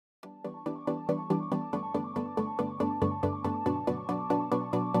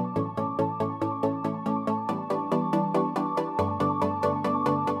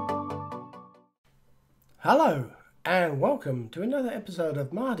Hello and welcome to another episode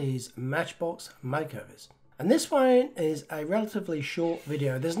of Marty's Matchbox Makeovers. And this one is a relatively short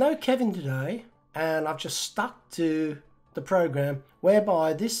video. There's no Kevin today and I've just stuck to the program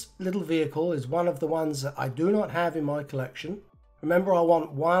whereby this little vehicle is one of the ones that I do not have in my collection. Remember, I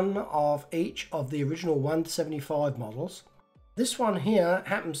want one of each of the original 1-75 models. This one here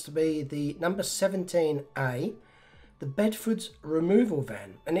happens to be the number 17A, the Bedford's removal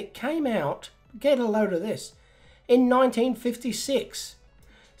van, and it came out, get a load of this, in 1956.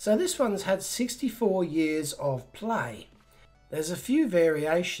 So this one's had 64 years of play. There's a few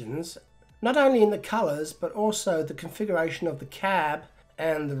variations, not only in the colours but also the configuration of the cab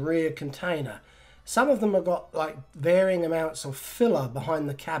and the rear container. Some of them have got like varying amounts of filler behind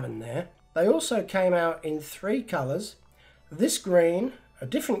the cabin there. They also came out in 3 colours. This green, a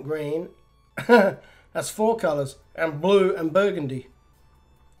different green, that's 4 colours, and blue and burgundy.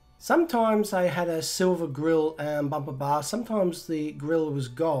 Sometimes they had a silver grille and bumper bar, sometimes the grille was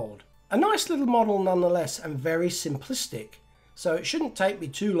gold. A nice little model nonetheless, and very simplistic, so it shouldn't take me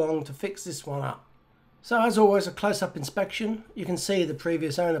too long to fix this one up. So as always, a close-up inspection. You can see the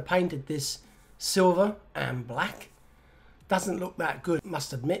previous owner painted this silver and black. Doesn't look that good,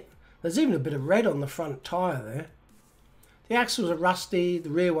 must admit. There's even a bit of red on the front tyre there. The axles are rusty, the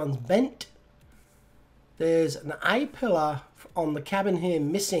rear one's bent. There's an A-pillar on the cabin here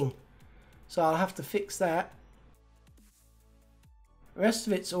missing, so I'll have to fix that. The rest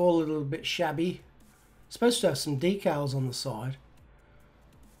of it's all a little bit shabby. It's supposed to have some decals on the side.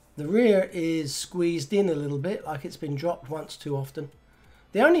 The rear is squeezed in a little bit, like it's been dropped once too often.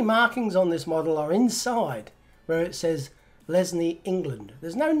 The only markings on this model are inside, where it says Lesney, England.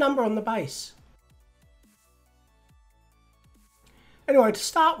 There's no number on the base. Anyway, to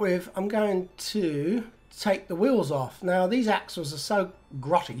start with, I'm going to take the wheels off. Now, these axles are so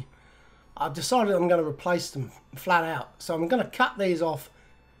grotty, I've decided I'm going to replace them flat out. So I'm going to cut these off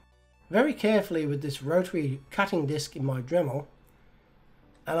very carefully with this rotary cutting disc in my Dremel.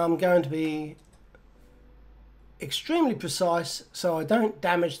 And I'm going to be extremely precise so I don't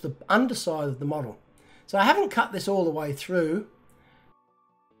damage the underside of the model. So I haven't cut this all the way through.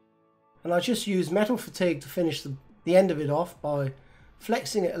 And I just use metal fatigue to finish the end of it off by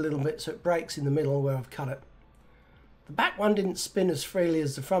flexing it a little bit so it breaks in the middle where I've cut it. The back one didn't spin as freely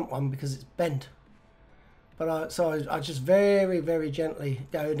as the front one because it's bent. But I just very gently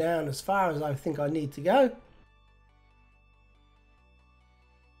go down as far as I think I need to go.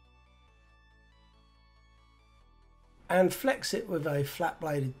 And flex it with a flat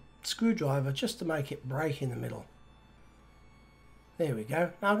bladed screwdriver just to make it break in the middle. There we go.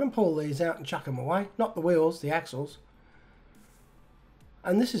 Now I can pull these out and chuck them away. Not the wheels, the axles.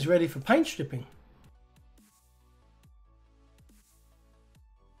 And this is ready for paint stripping.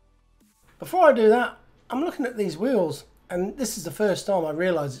 Before I do that, I'm looking at these wheels, and this is the first time I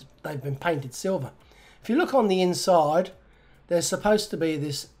realise they've been painted silver. If you look on the inside, they're supposed to be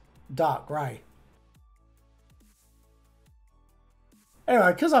this dark grey.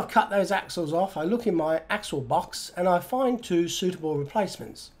 Anyway, because I've cut those axles off, I look in my axle box and I find 2 suitable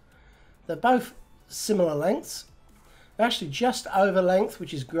replacements. They're both similar lengths. They're actually just over length,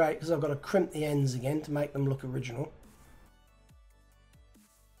 which is great because I've got to crimp the ends again to make them look original.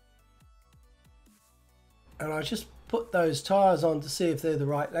 And I just put those tyres on to see if they're the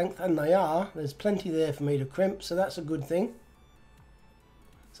right length, and they are. There's plenty there for me to crimp, so that's a good thing.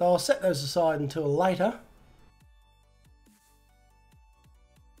 So I'll set those aside until later.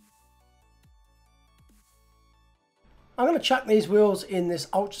 I'm going to chuck these wheels in this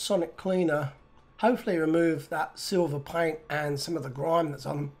ultrasonic cleaner, hopefully remove that silver paint and some of the grime that's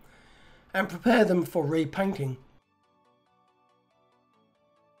on them, and prepare them for repainting.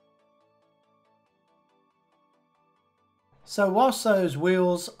 So whilst those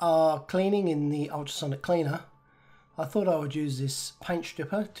wheels are cleaning in the ultrasonic cleaner, I thought I would use this paint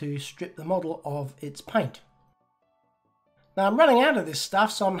stripper to strip the model of its paint. Now I'm running out of this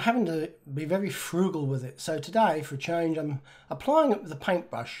stuff, so I'm having to be very frugal with it. So today, for a change, I'm applying it with a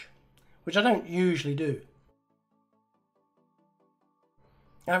paintbrush, which I don't usually do.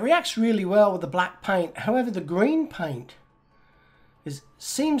 Now it reacts really well with the black paint, however the green paint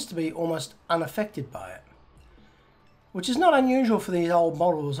seems to be almost unaffected by it, which is not unusual for these old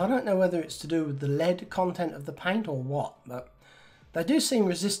models. I don't know whether it's to do with the lead content of the paint or what, but they do seem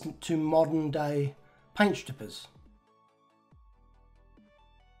resistant to modern day paint strippers.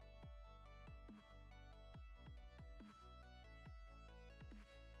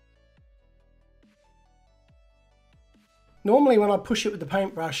 Normally when I push it with the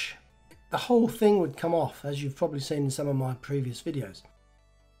paintbrush, the whole thing would come off, as you've probably seen in some of my previous videos.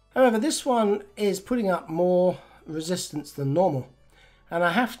 However, this one is putting up more resistance than normal, and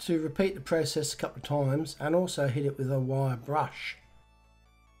I have to repeat the process a couple of times and also hit it with a wire brush.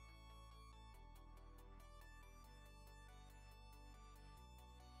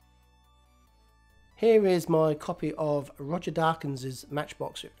 Here is my copy of Roger Darkins'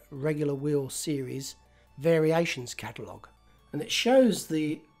 Matchbox Regular Wheel Series Variations catalogue, and it shows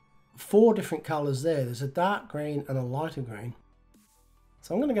the 4 different colours there. There's a dark green and a lighter green.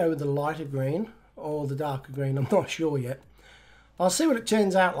 So I'm going to go with the lighter green or the darker green, I'm not sure yet. I'll see what it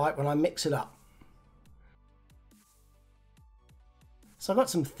turns out like when I mix it up. So I've got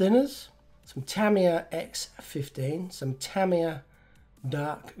some thinners, some Tamiya X15, some Tamiya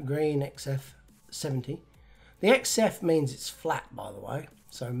Dark Green XF70. The XF means it's flat, by the way,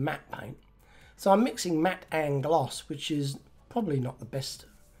 so matte paint. So I'm mixing matte and gloss, which is probably not the best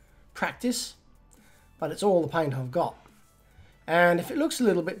practice, but it's all the paint I've got. And if it looks a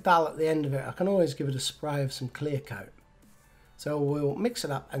little bit dull at the end of it, I can always give it a spray of some clear coat. So we'll mix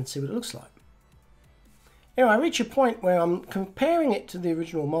it up and see what it looks like. Anyway, I reach a point where I'm comparing it to the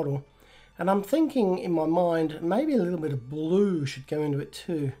original model, and I'm thinking in my mind maybe a little bit of blue should go into it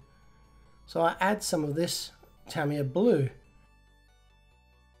too. So I add some of this Tamiya blue.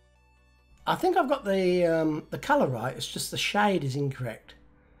 I think I've got the colour right, it's just the shade is incorrect.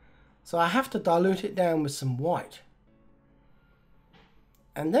 So I have to dilute it down with some white.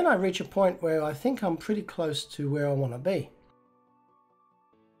 And then I reach a point where I think I'm pretty close to where I want to be.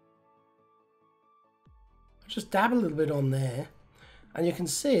 Just dab a little bit on there, and you can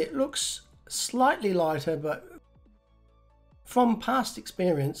see it looks slightly lighter, but from past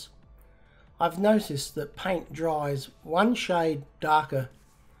experience I've noticed that paint dries one shade darker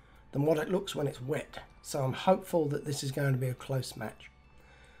than what it looks when it's wet. So I'm hopeful that this is going to be a close match.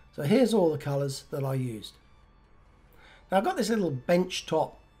 So here's all the colours that I used. Now I've got this little bench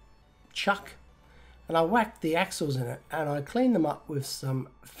top chuck, and I whacked the axles in it, and I cleaned them up with some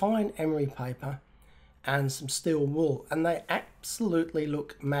fine emery paper and some steel wool, and they absolutely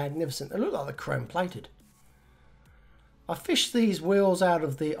look magnificent. They look like they're chrome plated. I fished these wheels out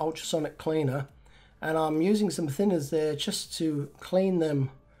of the ultrasonic cleaner, and I'm using some thinners there just to clean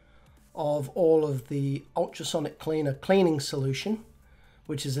them of all of the ultrasonic cleaner cleaning solution,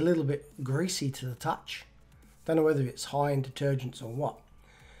 which is a little bit greasy to the touch. Don't know whether it's high in detergents or what,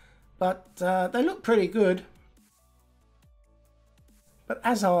 but they look pretty good. But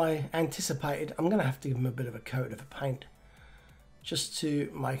as I anticipated, I'm going to have to give them a bit of a coat of paint just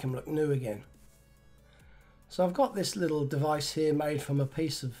to make them look new again. So I've got this little device here made from a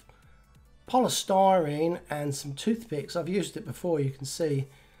piece of polystyrene and some toothpicks. I've used it before, you can see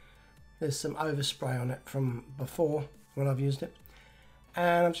there's some overspray on it from before when I've used it.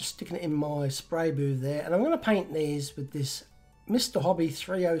 And I'm just sticking it in my spray booth there, and I'm going to paint these with this Mr. Hobby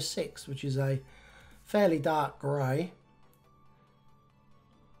 306, which is a fairly dark grey.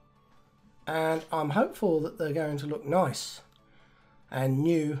 And I'm hopeful that they're going to look nice and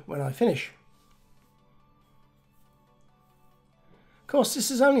new when I finish. Of course, this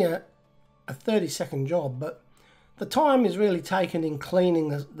is only a 30-second job, but the time is really taken in cleaning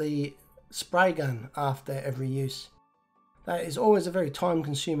the spray gun after every use. That is always a very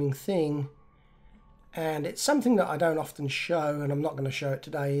time-consuming thing, and it's something that I don't often show, and I'm not going to show it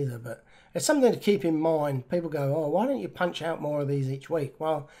today either, but it's something to keep in mind. People go, oh, why don't you punch out more of these each week?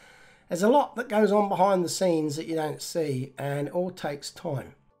 Well, there's a lot that goes on behind the scenes that you don't see, and it all takes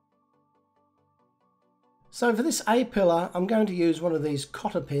time. So for this A-pillar, I'm going to use one of these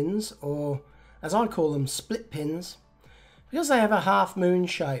cotter pins, or as I call them, split pins, because they have a half moon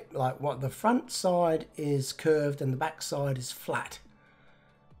shape, like what the front side is curved and the back side is flat.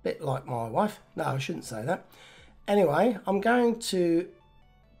 Bit like my wife. No, I shouldn't say that. Anyway, I'm going to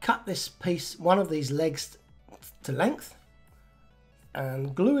cut this piece, one of these legs, to length,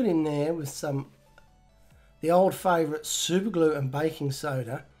 and glue it in there with the old favourite super glue and baking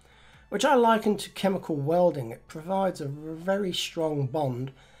soda, which I liken to chemical welding. It provides a very strong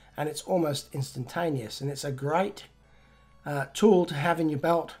bond, and it's almost instantaneous, and it's a great tool to have in your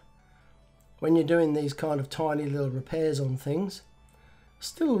belt when you're doing these kind of tiny little repairs on things.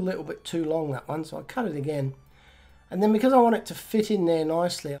 Still a little bit too long, that one, so I'll cut it again. And then because I want it to fit in there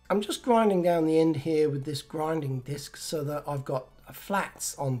nicely, I'm just grinding down the end here with this grinding disc so that I've got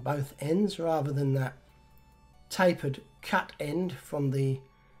flats on both ends rather than that tapered cut end from the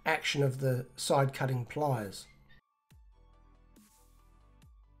action of the side cutting pliers.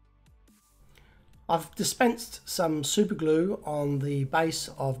 I've dispensed some super glue on the base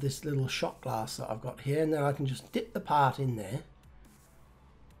of this little shot glass that I've got here, and then I can just dip the part in there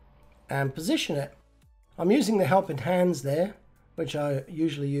and position it. I'm using the helping hands there which I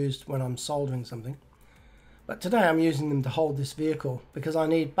usually use when I'm soldering something. But today I'm using them to hold this vehicle because I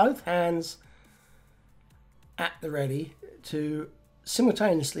need both hands at the ready to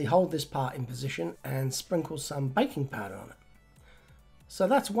simultaneously hold this part in position and sprinkle some baking powder on it. So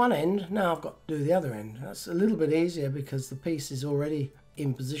that's one end. Now I've got to do the other end. That's a little bit easier because the piece is already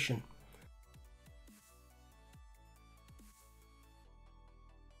in position.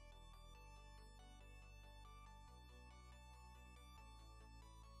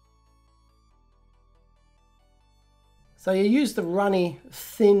 So you use the runny,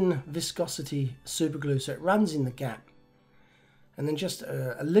 thin viscosity superglue so it runs in the gap. And then just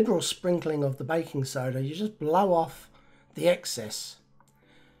a liberal sprinkling of the baking soda. You just blow off the excess.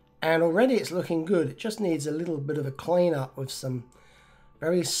 And already it's looking good. It just needs a little bit of a clean up with some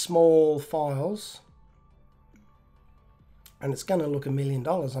very small files. And it's going to look $1 million,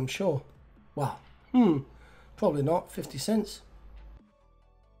 I'm sure. Well, probably not, 50 cents.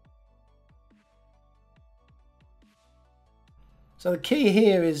 So the key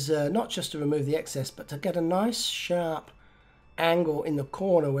here is not just to remove the excess, but to get a nice sharp angle in the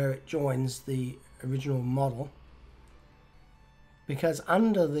corner where it joins the original model. Because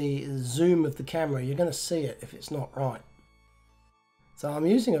under the zoom of the camera, you're going to see it if it's not right. So I'm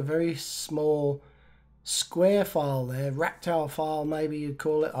using a very small square file there, rat tail file maybe you'd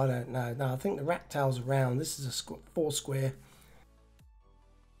call it. I don't know. No, I think the rat tail's round. This is a 4 square.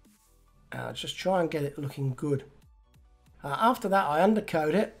 Just try and get it looking good. After that I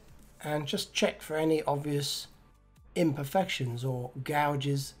undercoat it and just check for any obvious imperfections or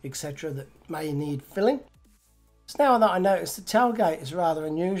gouges, etc. that may need filling. So now that I notice the tailgate is rather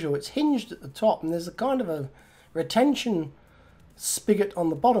unusual, it's hinged at the top and there's a kind of a retention spigot on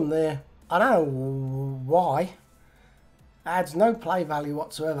the bottom there. I don't know why. It adds no play value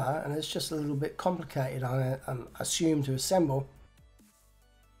whatsoever and it's just a little bit complicated, I assume, to assemble.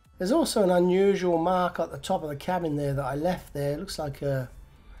 There's also an unusual mark at the top of the cabin there that I left there. It looks like a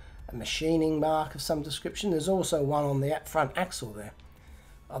machining mark of some description. There's also one on the front axle there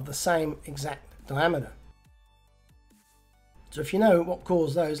of the same exact diameter. So if you know what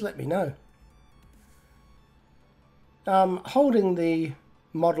caused those, let me know. Holding the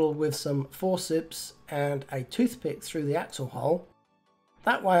model with some forceps and a toothpick through the axle hole.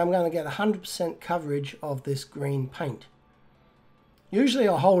 That way I'm going to get 100% coverage of this green paint. Usually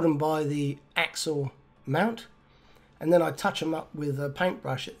I hold them by the axle mount and then I touch them up with a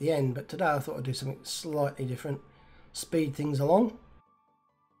paintbrush at the end, but today I thought I'd do something slightly different, speed things along.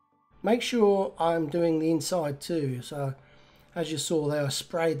 Make sure I'm doing the inside too. So as you saw there, I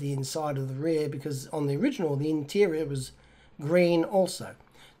sprayed the inside of the rear because on the original the interior was green also.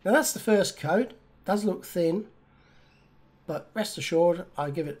 Now that's the first coat. It does look thin, but rest assured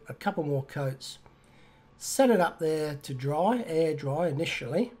I give it a couple more coats. Set it up there to dry, air dry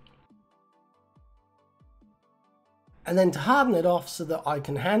initially. And then to harden it off so that I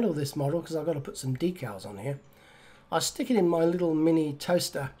can handle this model, because I've got to put some decals on here, I stick it in my little mini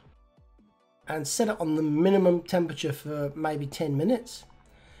toaster and set it on the minimum temperature for maybe 10 minutes.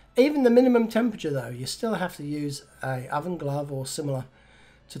 Even the minimum temperature though, you still have to use an oven glove or similar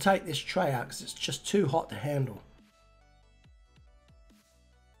to take this tray out because it's just too hot to handle.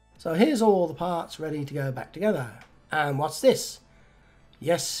 So here's all the parts ready to go back together. And what's this?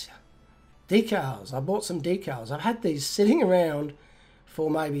 Yes, decals. I bought some decals. I've had these sitting around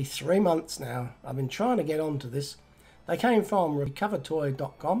for maybe 3 months now. I've been trying to get onto this. They came from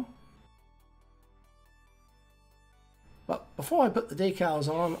recovertoy.com. But before I put the decals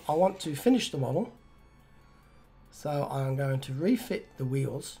on, I want to finish the model. So I'm going to refit the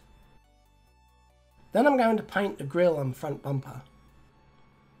wheels. Then I'm going to paint the grille and front bumper.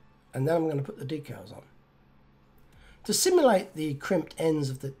 And then I'm going to put the decals on. To simulate the crimped ends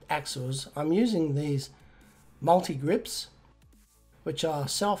of the axles, I'm using these multi-grips, which are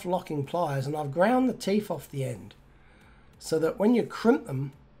self-locking pliers, and I've ground the teeth off the end so that when you crimp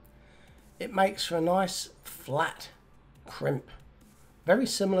them, it makes for a nice flat crimp, very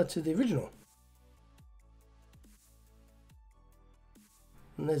similar to the original.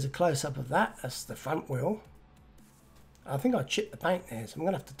 And there's a close-up of that. That's the front wheel. I think I chipped the paint there, so I'm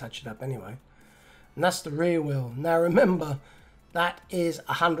going to have to touch it up anyway. And that's the rear wheel. Now remember, that is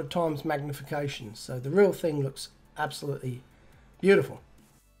 100 times magnification, so the real thing looks absolutely beautiful.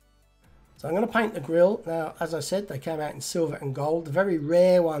 So I'm going to paint the grille. Now, as I said, they came out in silver and gold. The very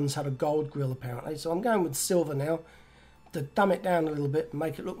rare ones had a gold grille apparently, so I'm going with silver now to dumb it down a little bit and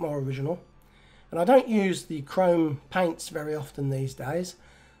make it look more original. And I don't use the chrome paints very often these days.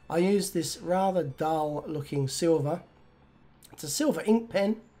 I use this rather dull looking silver. It's a silver ink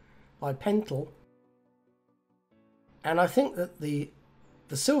pen by Pentel. And I think that the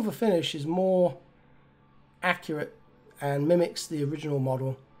silver finish is more accurate and mimics the original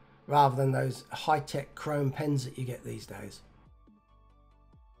model rather than those high-tech chrome pens that you get these days.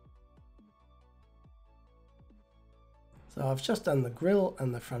 So I've just done the grille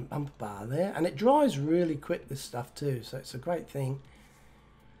and the front bumper bar there, and it dries really quick, this stuff too, so it's a great thing.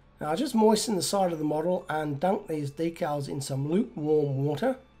 Now I just moisten the side of the model and dunk these decals in some lukewarm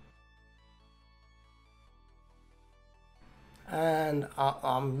water. And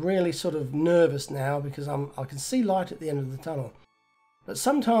I'm really sort of nervous now because I can see light at the end of the tunnel. But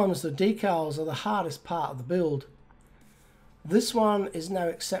sometimes the decals are the hardest part of the build. This one is no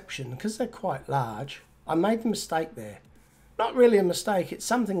exception because they're quite large. I made the mistake there. Not really a mistake, it's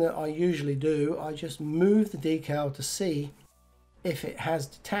something that I usually do. I just move the decal to see if it has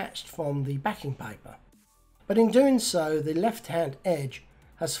detached from the backing paper. But in doing so, the left-hand edge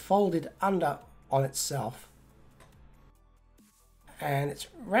has folded under on itself. And it's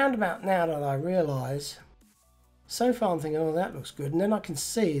round about now that I realise, so far I'm thinking, oh, that looks good. And then I can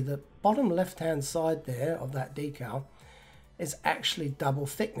see the bottom left-hand side there of that decal is actually double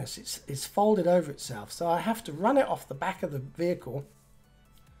thickness. It's folded over itself. So I have to run it off the back of the vehicle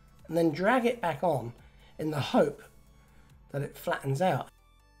and then drag it back on in the hope that it flattens out.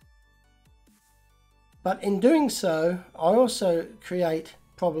 But in doing so, I also create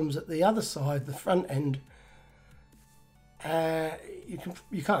problems at the other side, the front end.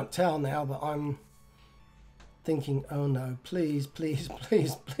 You can't tell now, but I'm thinking, oh no, please, please,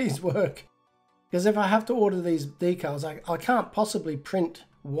 please, please work. Because if I have to order these decals, I can't possibly print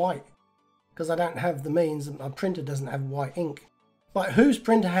white because I don't have the means, and my printer doesn't have white ink. Like, whose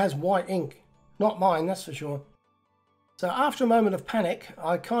printer has white ink? Not mine, that's for sure. So after a moment of panic,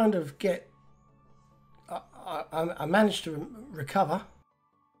 I kind of get, I managed to recover.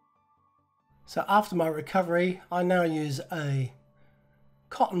 So after my recovery, I now use a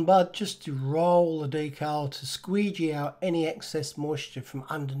cotton bud just to roll the decal to squeegee out any excess moisture from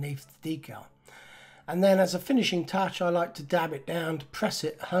underneath the decal. And then as a finishing touch, I like to dab it down to press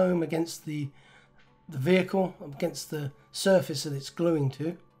it home against the vehicle, against the surface that it's gluing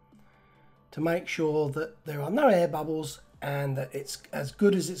to make sure that there are no air bubbles and that it's as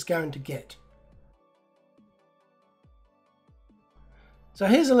good as it's going to get. So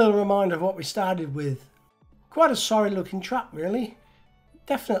here's a little reminder of what we started with. Quite a sorry looking truck, really.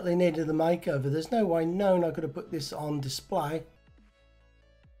 Definitely needed the makeover. There's no way known I could have put this on display.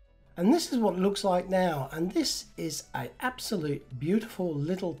 And this is what it looks like now. And this is an absolute beautiful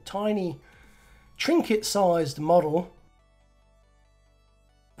little tiny trinket sized model.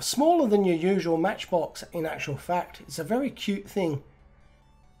 Smaller than your usual Matchbox in actual fact. It's a very cute thing.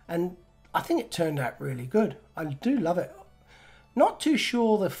 And I think it turned out really good. I do love it. Not too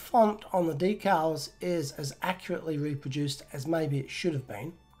sure the font on the decals is as accurately reproduced as maybe it should have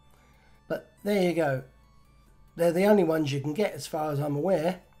been. But there you go. They're the only ones you can get as far as I'm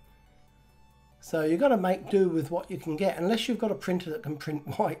aware. So you've got to make do with what you can get. Unless you've got a printer that can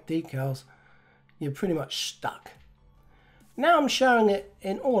print white decals, you're pretty much stuck. Now I'm showing it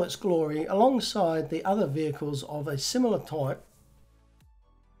in all its glory alongside the other vehicles of a similar type.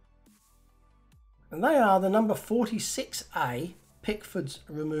 And they are the number 46A Pickford's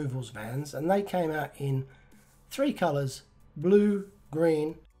removals vans, and they came out in 3 colours, blue,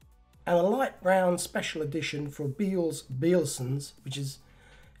 green, and a light brown special edition for Bielsons, which is,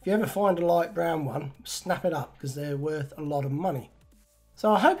 if you ever find a light brown one, snap it up because they're worth a lot of money.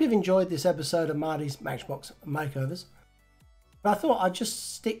 So I hope you've enjoyed this episode of Marty's Matchbox Makeovers. But I thought I'd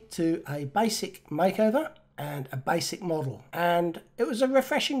just stick to a basic makeover and a basic model, and it was a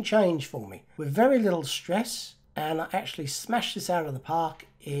refreshing change for me with very little stress, and I actually smashed this out of the park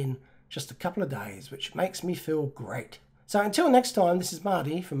in just a couple of days, which makes me feel great. So until next time, this is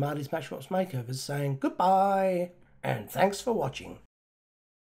Marty from Marty's Matchbox Makeovers saying goodbye and thanks for watching.